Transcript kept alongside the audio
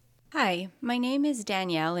Hi, my name is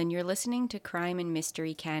Danielle, and you're listening to Crime and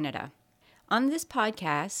Mystery Canada. On this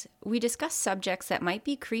podcast, we discuss subjects that might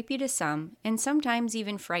be creepy to some and sometimes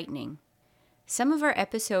even frightening. Some of our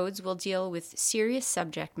episodes will deal with serious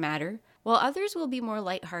subject matter, while others will be more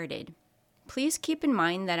lighthearted. Please keep in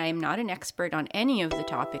mind that I am not an expert on any of the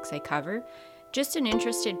topics I cover, just an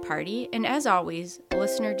interested party, and as always,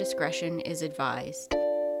 listener discretion is advised.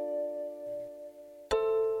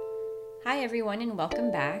 Hi everyone and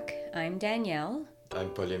welcome back. I'm Danielle.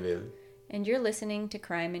 I'm Paul-Emile. And you're listening to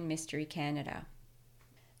Crime and Mystery Canada.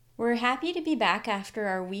 We're happy to be back after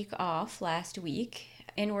our week off last week,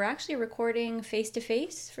 and we're actually recording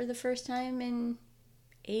face-to-face for the first time in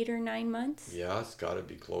 8 or 9 months. Yeah, it's got to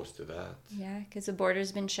be close to that. Yeah, because the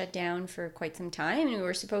border's been shut down for quite some time, and we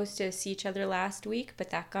were supposed to see each other last week,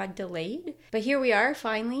 but that got delayed. But here we are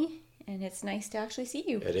finally, and it's nice to actually see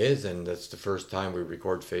you. It is, and that's the first time we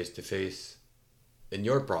record face-to-face in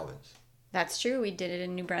your province. That's true. We did it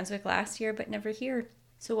in New Brunswick last year, but never here.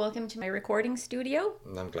 So welcome to my recording studio.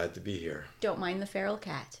 And I'm glad to be here. Don't mind the feral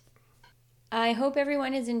cat. I hope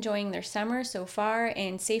everyone is enjoying their summer so far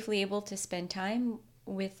and safely able to spend time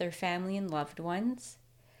with their family and loved ones.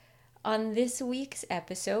 On this week's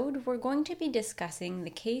episode, we're going to be discussing the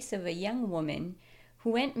case of a young woman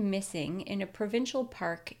who went missing in a provincial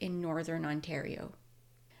park in northern Ontario.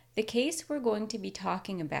 The case we're going to be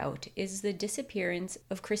talking about is the disappearance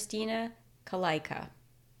of Christina Kalaika.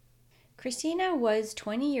 Christina was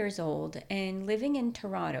 20 years old and living in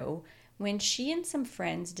Toronto when she and some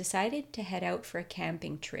friends decided to head out for a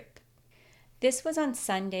camping trip. This was on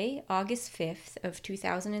Sunday, August 5th of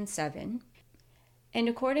 2007, and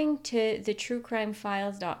according to the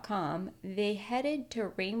TrueCrimeFiles.com, they headed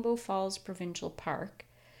to Rainbow Falls Provincial Park,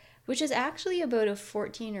 which is actually about a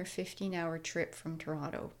 14 or 15 hour trip from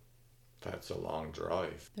Toronto. That's a long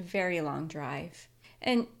drive. A very long drive.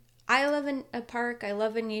 And I love a park, I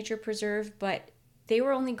love a nature preserve, but they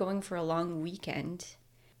were only going for a long weekend.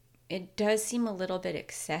 It does seem a little bit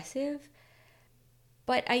excessive,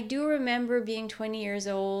 but I do remember being 20 years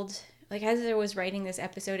old. Like, as I was writing this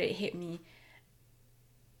episode, it hit me.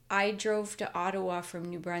 I drove to Ottawa from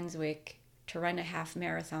New Brunswick to run a half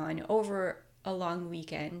marathon over a long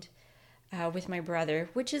weekend with my brother,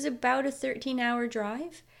 which is about a 13-hour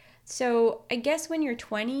drive. So I guess when you're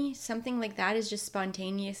 20, something like that is just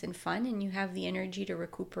spontaneous and fun, and you have the energy to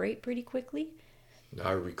recuperate pretty quickly.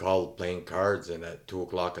 I recall playing cards, and at 2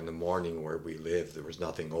 o'clock in the morning where we lived, there was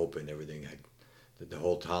nothing open. Everything the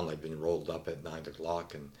whole town had been rolled up at 9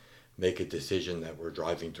 o'clock, and make a decision that we're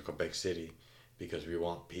driving to Quebec City because we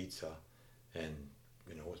want pizza. And,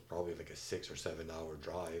 it was probably like a 6 or 7 hour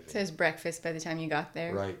drive. So it was breakfast by the time you got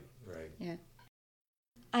there. Right. Yeah.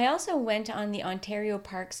 I also went on the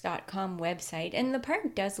OntarioParks.com website, and the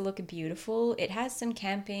park does look beautiful. It has some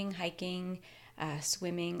camping, hiking,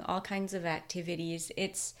 swimming, all kinds of activities.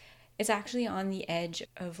 It's actually on the edge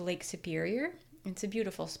of Lake Superior. It's a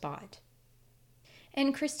beautiful spot.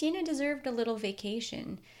 And Christina deserved a little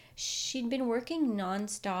vacation. She'd been working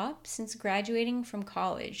nonstop since graduating from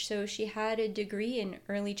college, so she had a degree in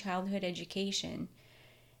early childhood education.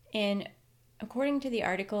 And according to the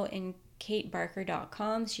article in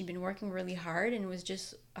katebarker.com, she'd been working really hard and was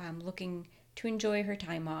just looking to enjoy her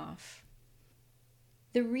time off.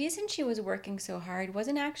 The reason she was working so hard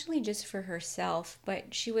wasn't actually just for herself,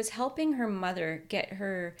 but she was helping her mother get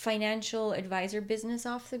her financial advisor business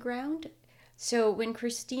off the ground. So when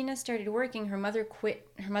Christina started working, her mother quit.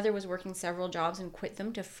 Her mother was working several jobs and quit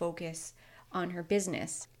them to focus on her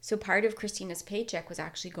business. So part of Christina's paycheck was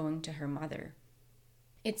actually going to her mother.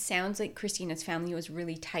 It sounds like Christina's family was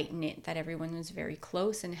really tight-knit, that everyone was very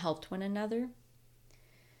close and helped one another.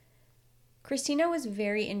 Christina was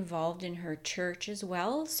very involved in her church as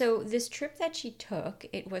well. So this trip that she took,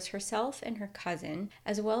 it was herself and her cousin,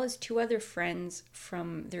 as well as 2 other friends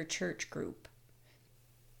from their church group.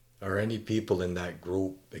 Are any people in that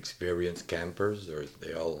group experienced campers, or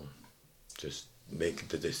they all just make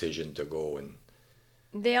the decision to go? And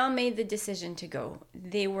they all made the decision to go.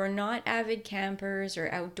 They were not avid campers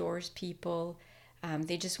or outdoors people.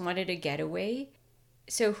 They just wanted a getaway.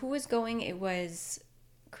 So who was going? It was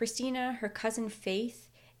Christina, her cousin Faith,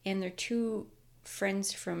 and their 2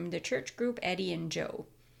 friends from the church group, Eddie and Joe.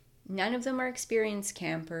 None of them are experienced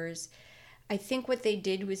campers. I think what they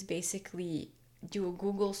did was basically do a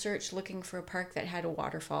Google search looking for a park that had a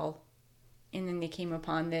waterfall. And then they came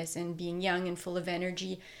upon this, and being young and full of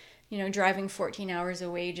energy, driving 14 hours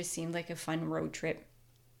away just seemed like a fun road trip.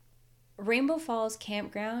 Rainbow Falls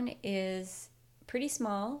Campground is pretty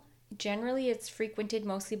small. Generally, it's frequented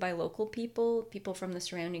mostly by local people from the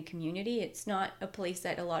surrounding community. It's not a place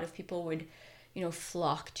that a lot of people would,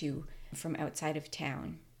 flock to from outside of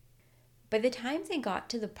town. By the time they got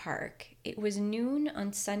to the park, it was noon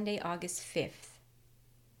on Sunday, August 5th.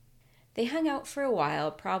 They hung out for a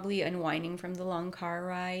while, probably unwinding from the long car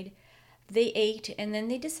ride. They ate, and then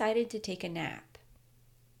they decided to take a nap.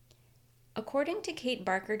 According to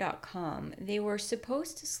katebarker.com, they were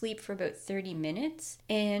supposed to sleep for about 30 minutes,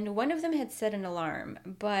 and one of them had set an alarm,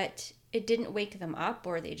 but it didn't wake them up,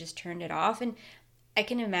 or they just turned it off. And I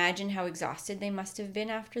can imagine how exhausted they must have been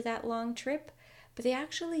after that long trip, but they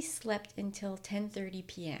actually slept until 10:30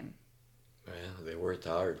 p.m. Well, they were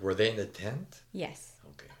tired. Were they in the tent? Yes.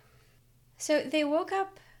 Okay. So they woke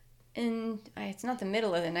up it's not the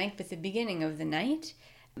middle of the night, but the beginning of the night.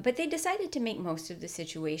 But they decided to make most of the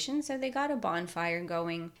situation, so they got a bonfire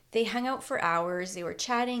going. They hung out for hours. They were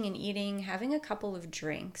chatting and eating, having a couple of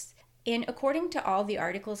drinks. And according to all the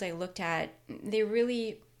articles I looked at, they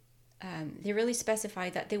really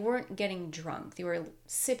specified that they weren't getting drunk. They were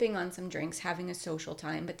sipping on some drinks, having a social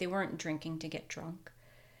time, but they weren't drinking to get drunk.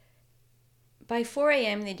 By 4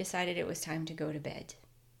 a.m., they decided it was time to go to bed.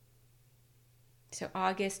 So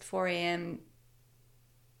August, 4 a.m.,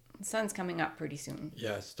 the sun's coming up pretty soon.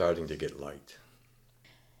 Yeah, it's starting to get light.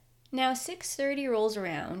 Now 6:30 rolls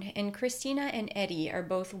around, and Christina and Eddie are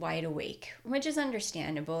both wide awake, which is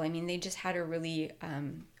understandable. I mean, they just had a really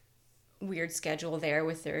weird schedule there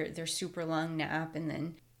with their super long nap, and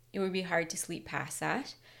then it would be hard to sleep past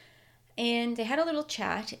that. And they had a little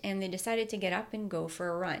chat, and they decided to get up and go for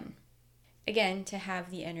a run. Again, to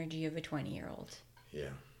have the energy of a 20-year-old. Yeah.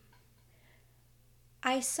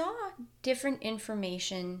 I saw different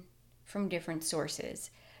information from different sources.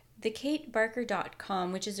 The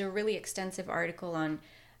katebarker.com, which is a really extensive article on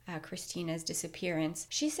Christina's disappearance,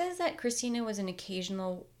 she says that Christina was an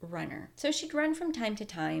occasional runner. So she'd run from time to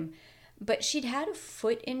time, but she'd had a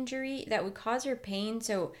foot injury that would cause her pain,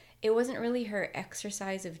 so it wasn't really her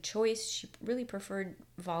exercise of choice. She really preferred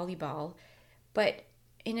volleyball. But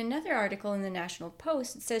in another article in the National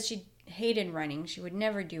Post, it says she hated running. She would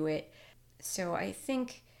never do it. So I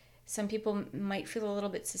think some people might feel a little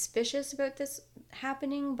bit suspicious about this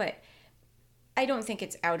happening, but I don't think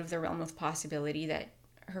it's out of the realm of possibility that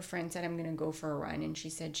her friend said, I'm going to go for a run, and she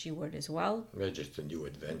said she would as well. It's just a new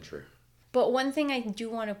adventure. But one thing I do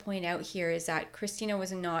want to point out here is that Christina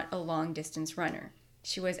was not a long-distance runner.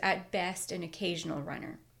 She was at best an occasional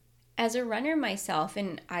runner. As a runner myself,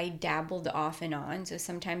 and I dabbled off and on, so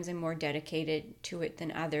sometimes I'm more dedicated to it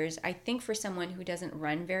than others, I think for someone who doesn't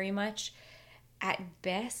run very much, at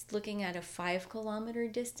best, looking at a 5-kilometer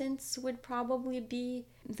distance would probably be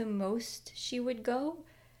the most she would go.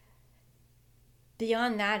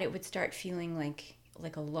 Beyond that, it would start feeling like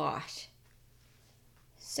a lot.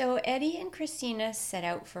 So Eddie and Christina set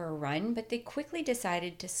out for a run, but they quickly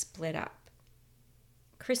decided to split up.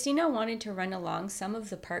 Christina wanted to run along some of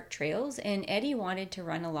the park trails, and Eddie wanted to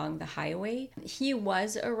run along the highway. He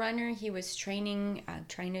was a runner. He was training,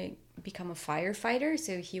 trying to become a firefighter,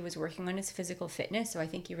 so he was working on his physical fitness, so I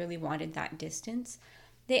think he really wanted that distance.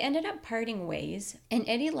 They ended up parting ways, and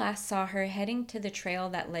Eddie last saw her heading to the trail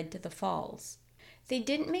that led to the falls. They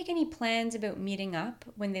didn't make any plans about meeting up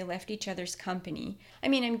when they left each other's company. I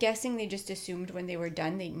mean, I'm guessing they just assumed when they were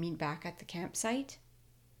done they'd meet back at the campsite.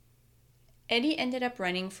 Eddie ended up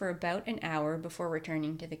running for about an hour before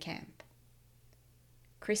returning to the camp.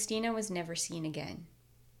 Christina was never seen again.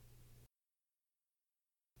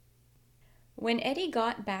 When Eddie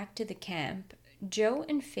got back to the camp, Joe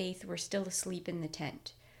and Faith were still asleep in the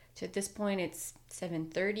tent. So at this point it's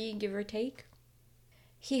 7:30, give or take.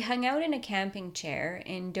 He hung out in a camping chair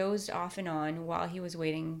and dozed off and on while he was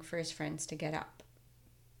waiting for his friends to get up.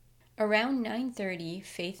 Around 9:30,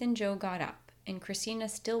 Faith and Joe got up, and Christina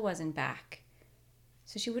still wasn't back.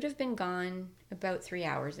 So she would have been gone about 3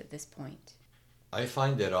 hours at this point. I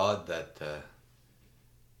find it odd that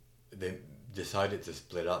they decided to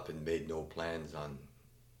split up and made no plans on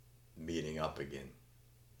meeting up again.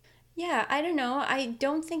 Yeah, I don't know. I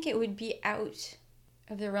don't think it would be out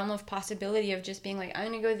of the realm of possibility of just being like, I'm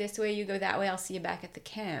going to go this way, you go that way, I'll see you back at the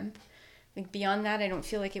camp. Like beyond that, I don't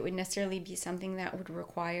feel like it would necessarily be something that would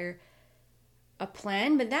require a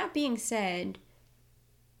plan. But that being said,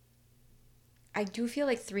 I do feel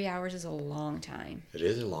like 3 hours is a long time. It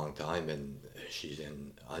is a long time, and she's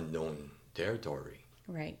in unknown territory.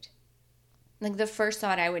 Right. Like the first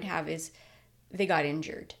thought I would have is they got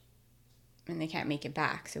injured and they can't make it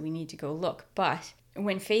back, so we need to go look. But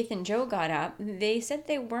when Faith and Joe got up, they said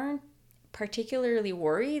they weren't particularly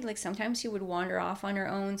worried. Like sometimes she would wander off on her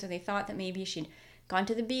own, so they thought that maybe she'd gone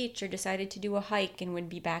to the beach or decided to do a hike and would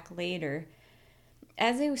be back later.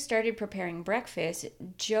 As they started preparing breakfast,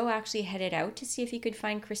 Joe actually headed out to see if he could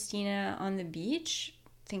find Christina on the beach,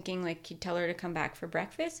 thinking like he'd tell her to come back for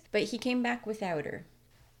breakfast, but he came back without her.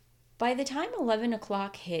 By the time 11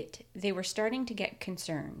 o'clock hit, they were starting to get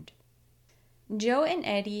concerned. Joe and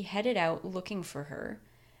Eddie headed out looking for her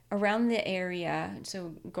around the area,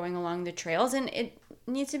 so going along the trails. And it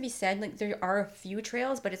needs to be said, like, there are a few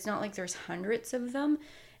trails, but it's not like there's hundreds of them.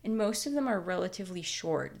 And most of them are relatively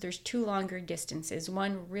short. There's two longer distances.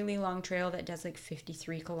 One really long trail that does like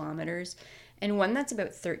 53 kilometers, and one that's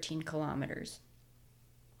about 13 kilometers.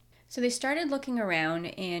 So they started looking around,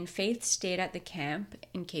 and Faith stayed at the camp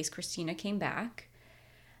in case Christina came back.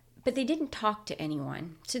 But they didn't talk to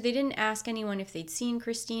anyone. So they didn't ask anyone if they'd seen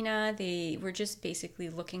Christina. They were just basically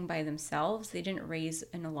looking by themselves. They didn't raise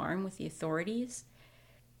an alarm with the authorities.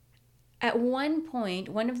 At one point,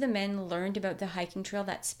 one of the men learned about the hiking trail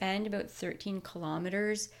that spanned about 13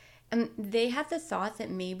 kilometers. And they had the thought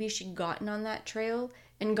that maybe she'd gotten on that trail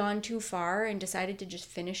and gone too far and decided to just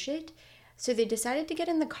finish it. So they decided to get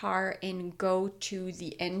in the car and go to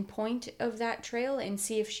the end point of that trail and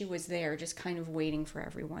see if she was there, just kind of waiting for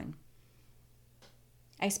everyone.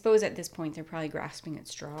 I suppose at this point they're probably grasping at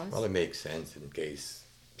straws. Well, it makes sense in case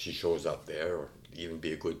she shows up there, or even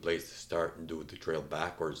be a good place to start and do the trail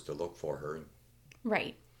backwards to look for her.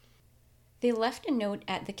 Right. They left a note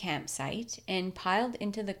at the campsite and piled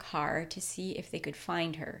into the car to see if they could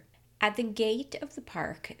find her. At the gate of the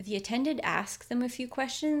park, the attendant asked them a few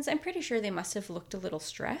questions. I'm pretty sure they must have looked a little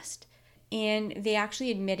stressed. And they actually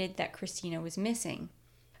admitted that Christina was missing.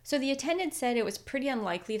 So the attendant said it was pretty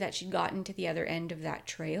unlikely that she'd gotten to the other end of that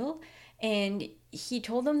trail. And he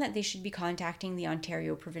told them that they should be contacting the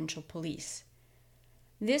Ontario Provincial Police.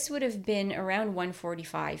 This would have been around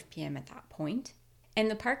 1:45 p.m. at that point. And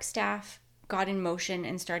the park staff got in motion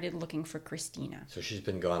and started looking for Christina. So she's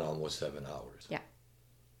been gone almost 7 hours. Yeah.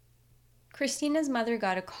 Christina's mother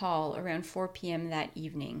got a call around 4 p.m. that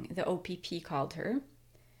evening. The OPP called her.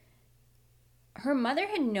 Her mother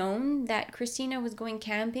had known that Christina was going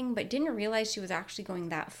camping, but didn't realize she was actually going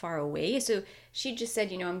that far away. So she just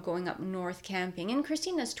said, I'm going up north camping. And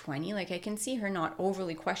Christina's 20. Like, I can see her not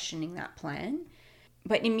overly questioning that plan.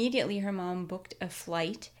 But immediately her mom booked a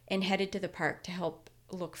flight and headed to the park to help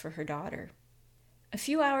look for her daughter. A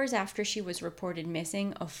few hours after she was reported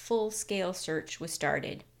missing, a full-scale search was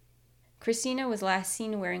started. Christina was last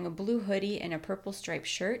seen wearing a blue hoodie and a purple striped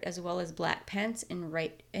shirt, as well as black pants and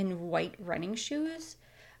white running shoes.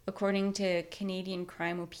 According to Canadian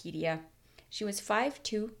Crimeopedia, she was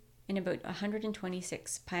 5'2" and about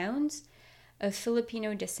 126 pounds, of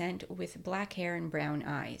Filipino descent with black hair and brown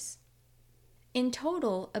eyes. In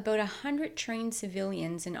total, about 100 trained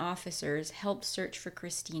civilians and officers helped search for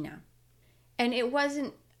Christina. And it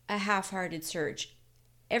wasn't a half-hearted search.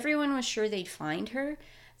 Everyone was sure they'd find her.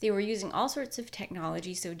 They were using all sorts of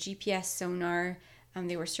technology, so GPS sonar.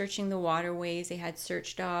 They were searching the waterways. They had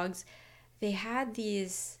search dogs. They had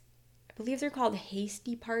these, I believe they're called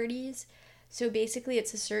hasty parties. So basically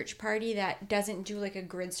it's a search party that doesn't do like a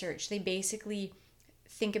grid search. They basically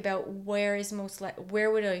think about where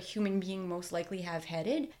would a human being most likely have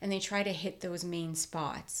headed, and they try to hit those main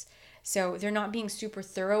spots. So they're not being super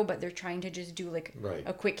thorough, but they're trying to just do like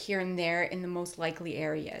a quick here and there in the most likely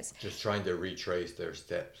areas. Just trying to retrace their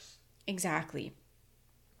steps. Exactly.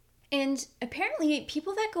 And apparently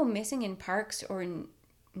people that go missing in parks or in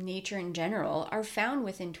nature in general are found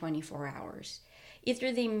within 24 hours.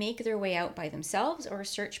 Either they make their way out by themselves or a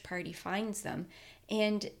search party finds them.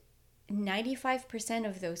 And 95%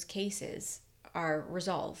 of those cases are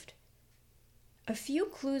resolved. A few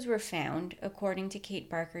clues were found, according to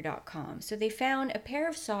katebarker.com. So they found a pair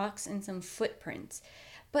of socks and some footprints.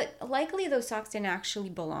 But likely those socks didn't actually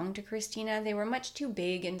belong to Christina. They were much too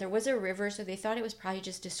big, and there was a river, so they thought it was probably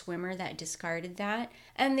just a swimmer that discarded that.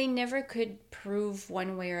 And they never could prove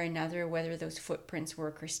one way or another whether those footprints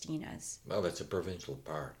were Christina's. Well, it's a provincial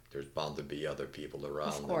park. There's bound to be other people around.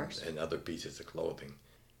 Of course. And other pieces of clothing.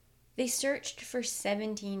 They searched for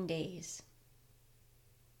 17 days.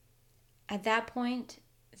 At that point,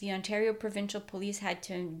 the Ontario Provincial Police had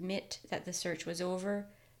to admit that the search was over.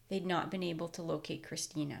 They'd not been able to locate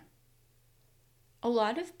Christina. A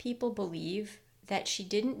lot of people believe that she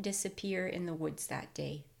didn't disappear in the woods that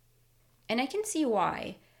day. And I can see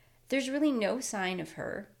why. There's really no sign of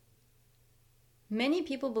her. Many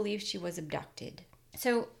people believe she was abducted.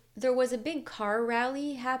 So there was a big car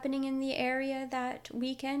rally happening in the area that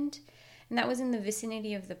weekend, and that was in the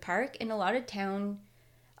vicinity of the park, and a lot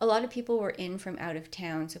of people were in from out of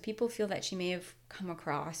town, so people feel that she may have come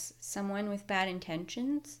across someone with bad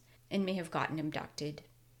intentions and may have gotten abducted.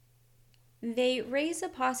 They raise a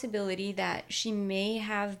possibility that she may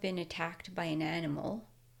have been attacked by an animal.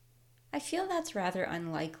 I feel that's rather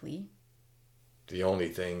unlikely. The only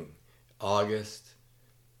thing, August,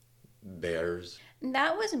 bears.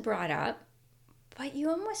 That was brought up, but you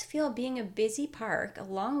almost feel being a busy park, a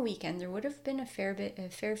long weekend, there would have been a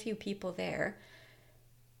fair few people there.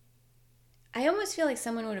 I almost feel like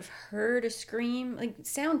someone would have heard a scream. Like,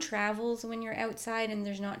 sound travels when you're outside and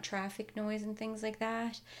there's not traffic noise and things like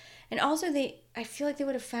that. And also, I feel like they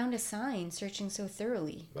would have found a sign searching so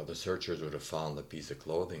thoroughly. Well, the searchers would have found a piece of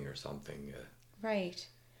clothing or something. Right.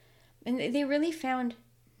 And they really found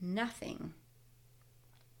nothing.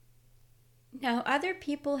 Now, other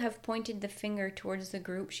people have pointed the finger towards the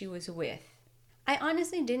group she was with. I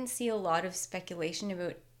honestly didn't see a lot of speculation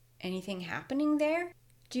about anything happening there.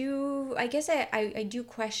 I guess I do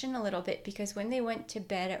question a little bit, because when they went to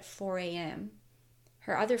bed at 4 a.m.,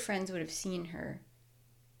 her other friends would have seen her.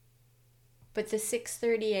 But the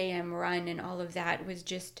 6:30 a.m. run and all of that was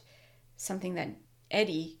just something that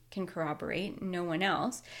Eddie can corroborate, no one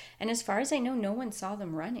else. And as far as I know, no one saw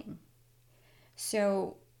them running.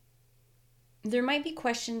 So there might be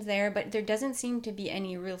questions there, but there doesn't seem to be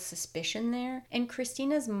any real suspicion there. And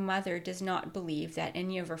Christina's mother does not believe that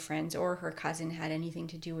any of her friends or her cousin had anything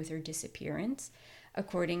to do with her disappearance,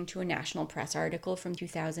 according to a national press article from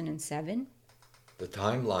 2007. The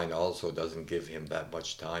timeline also doesn't give him that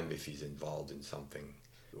much time if he's involved in something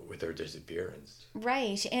with her disappearance.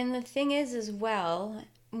 Right, and the thing is as well,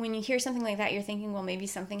 when you hear something like that, you're thinking, well, maybe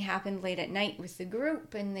something happened late at night with the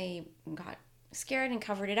group and they got scared and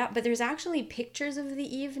covered it up. But there's actually pictures of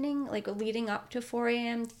the evening, like leading up to 4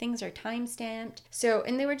 a.m. Things are time-stamped. So,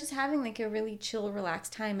 and they were just having like a really chill,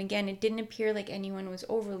 relaxed time. Again, it didn't appear like anyone was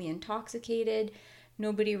overly intoxicated.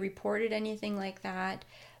 Nobody reported anything like that.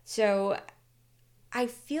 So I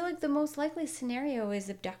feel like the most likely scenario is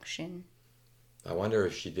abduction. I wonder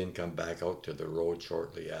if she didn't come back out to the road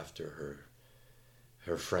shortly after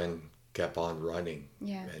her friend kept on running.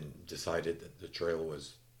 Yeah. And decided that the trail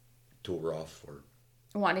was too rough, or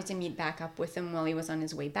wanted to meet back up with him while he was on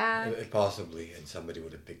his way back. Possibly, and somebody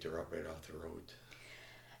would have picked her up right off the road.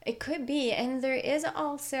 It could be. And there is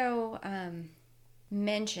also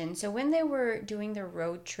mention, so when they were doing their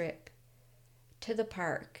road trip to the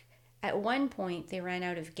park, at one point they ran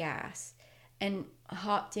out of gas and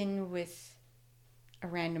hopped in with a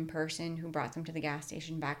random person who brought them to the gas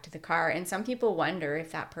station back to the car. And some people wonder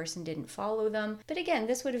if that person didn't follow them. But again,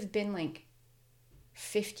 this would have been like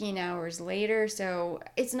 15 hours later, so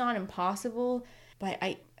it's not impossible. But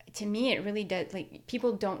to me, it really does, like,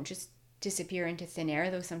 people don't just disappear into thin air,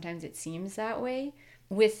 though sometimes it seems that way.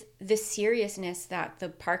 With the seriousness that the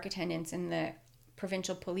park attendants and the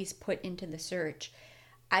provincial police put into the search,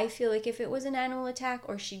 I feel like if it was an animal attack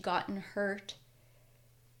or she'd gotten hurt,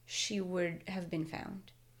 she would have been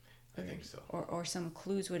found. I think so. Or some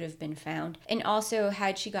clues would have been found. And also,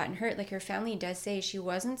 had she gotten hurt, like, her family does say she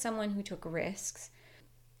wasn't someone who took risks.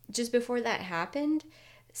 Just before that happened,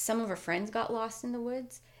 some of her friends got lost in the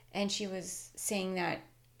woods, and she was saying that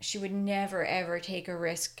she would never ever take a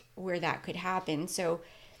risk where that could happen. So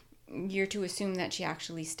you're to assume that she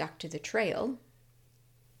actually stuck to the trail.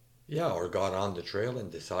 Yeah, or got on the trail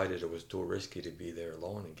and decided it was too risky to be there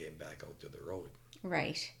alone and came back out to the road.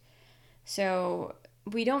 Right. So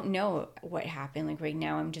we don't know what happened. Like, right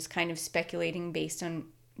now, I'm just kind of speculating based on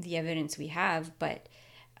the evidence we have, but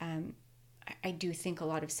I do think a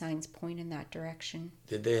lot of signs point in that direction.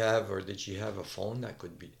 Did they have, or did she have a phone that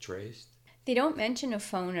could be traced? They don't mention a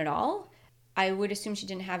phone at all. I would assume she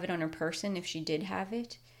didn't have it on her person if she did have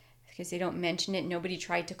it, because they don't mention it. Nobody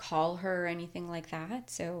tried to call her or anything like that.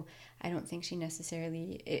 So I don't think she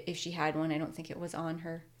necessarily, if she had one, I don't think it was on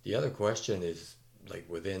her. The other question is, like,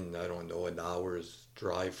 within, I don't know, an hour's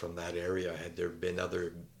drive from that area, had there been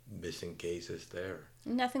other missing cases there?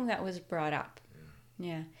 Nothing that was brought up.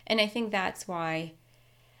 Yeah. And I think that's why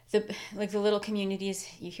the little communities,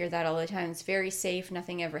 you hear that all the time, it's very safe,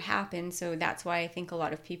 nothing ever happened. So that's why I think a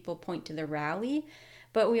lot of people point to the rally.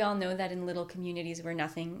 But we all know that in little communities where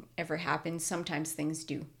nothing ever happens, sometimes things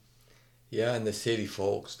do. Yeah, and the city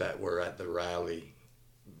folks that were at the rally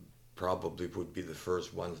probably would be the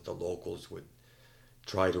first ones the locals would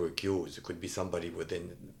try to accuse. It could be somebody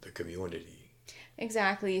within the community.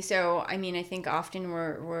 Exactly. So, I mean, I think often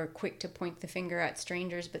we're quick to point the finger at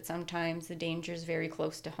strangers, but sometimes the danger is very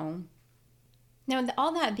close to home. Now,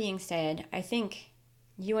 all that being said, I think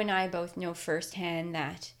you and I both know firsthand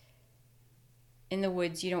that in the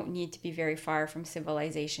woods, you don't need to be very far from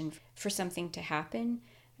civilization for something to happen.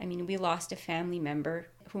 I mean, we lost a family member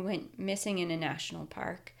who went missing in a national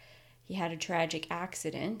park. He had a tragic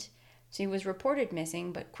accident, So he was reported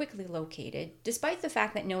missing but quickly located, despite the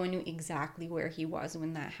fact that no one knew exactly where he was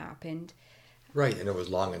when that happened. Right, and it was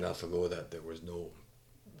long enough ago that there was no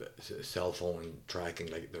cell phone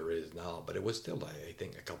tracking like there is now, but it was still, I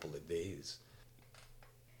think, a couple of days.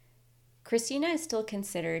 Christina is still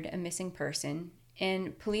considered a missing person,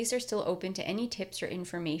 and police are still open to any tips or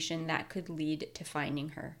information that could lead to finding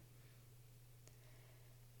her.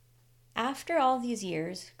 After all these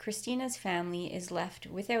years, Christina's family is left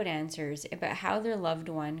without answers about how their loved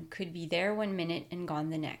one could be there one minute and gone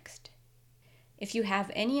the next. If you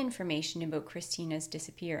have any information about Christina's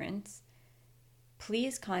disappearance,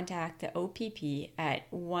 please contact the OPP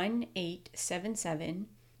at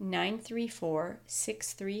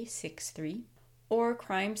 1-877-934-6363 or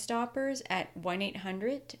Crime Stoppers at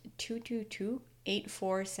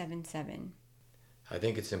 1-800-222-8477. I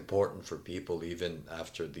think it's important for people, even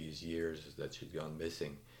after these years that she's gone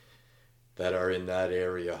missing, that are in that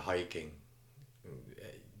area hiking.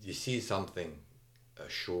 You see something, a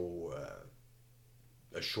shoe,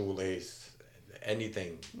 a shoelace,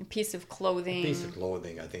 anything. A piece of clothing.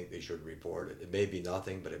 I think they should report it. It may be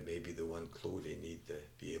nothing, but it may be the one clue they need to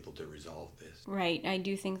be able to resolve this. Right, I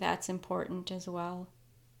do think that's important as well.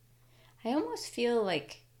 I almost feel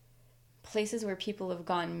like places where people have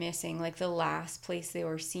gone missing, like the last place they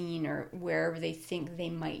were seen or wherever they think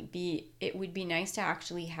they might be, it would be nice to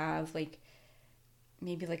actually have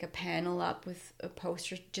maybe a panel up with a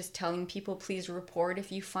poster just telling people, please report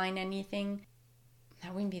if you find anything.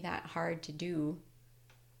 That wouldn't be that hard to do.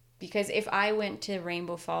 Because if I went to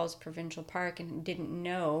Rainbow Falls Provincial Park and didn't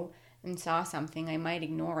know and saw something, I might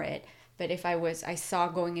ignore it. But if I saw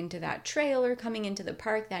going into that trail or coming into the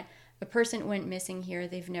park that a person went missing here,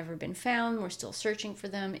 they've never been found, we're still searching for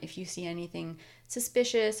them. If you see anything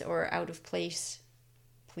suspicious or out of place,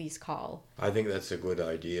 please call. I think that's a good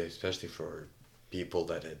idea, especially for people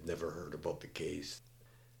that had never heard about the case.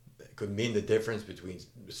 It could mean the difference between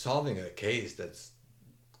solving a case that's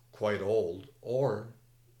quite old or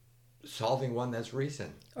solving one that's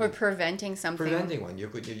recent. Or preventing something. Preventing one. You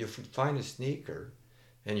find a sneaker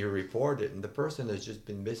and you report it, and the person has just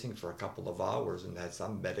been missing for a couple of hours and had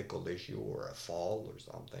some medical issue or a fall or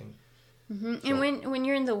something. Mm-hmm. So, and when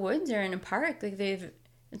you're in the woods or in a park,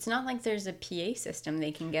 it's not like there's a PA system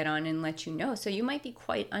they can get on and let you know. So you might be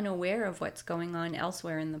quite unaware of what's going on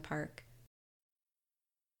elsewhere in the park.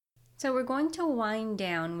 So we're going to wind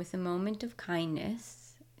down with a moment of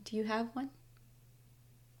kindness. Do you have one?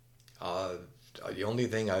 The only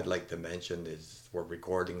thing I'd like to mention is we're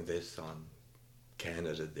recording this on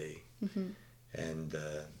Canada Day. Mm-hmm. And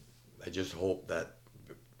I just hope that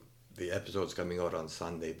the episode's coming out on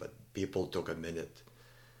Sunday, but people took a minute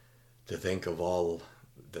to think of all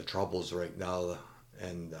the troubles right now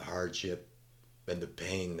and the hardship and the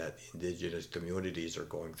pain that Indigenous communities are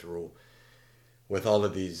going through with all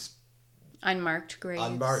of these unmarked graves.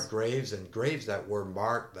 Unmarked graves and graves that were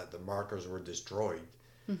marked, that the markers were destroyed.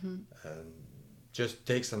 Mm-hmm. Just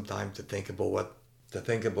take some time to think about what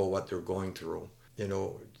they're going through. You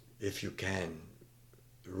know, if you can,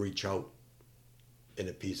 reach out in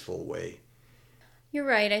a peaceful way. You're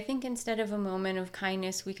right. I think instead of a moment of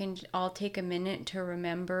kindness, we can all take a minute to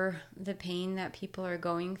remember the pain that people are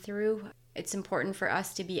going through. It's important for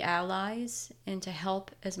us to be allies and to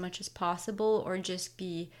help as much as possible, or just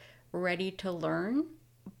be ready to learn.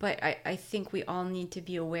 But I think we all need to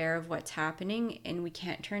be aware of what's happening, and we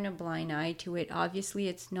can't turn a blind eye to it. Obviously,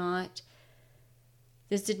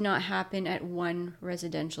 this did not happen at one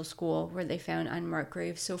residential school where they found unmarked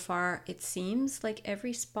graves. So far, it seems like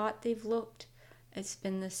every spot they've looked, it's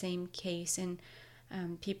been the same case. And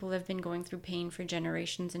people have been going through pain for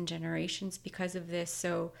generations and generations because of this.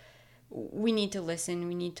 So we need to listen,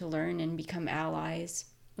 we need to learn and become allies.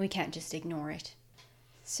 We can't just ignore it.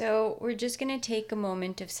 So we're just going to take a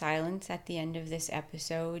moment of silence at the end of this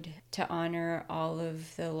episode to honor all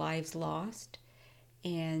of the lives lost,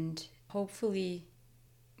 and hopefully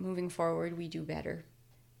moving forward we do better.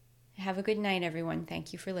 Have a good night, everyone.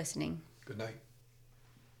 Thank you for listening. Good night.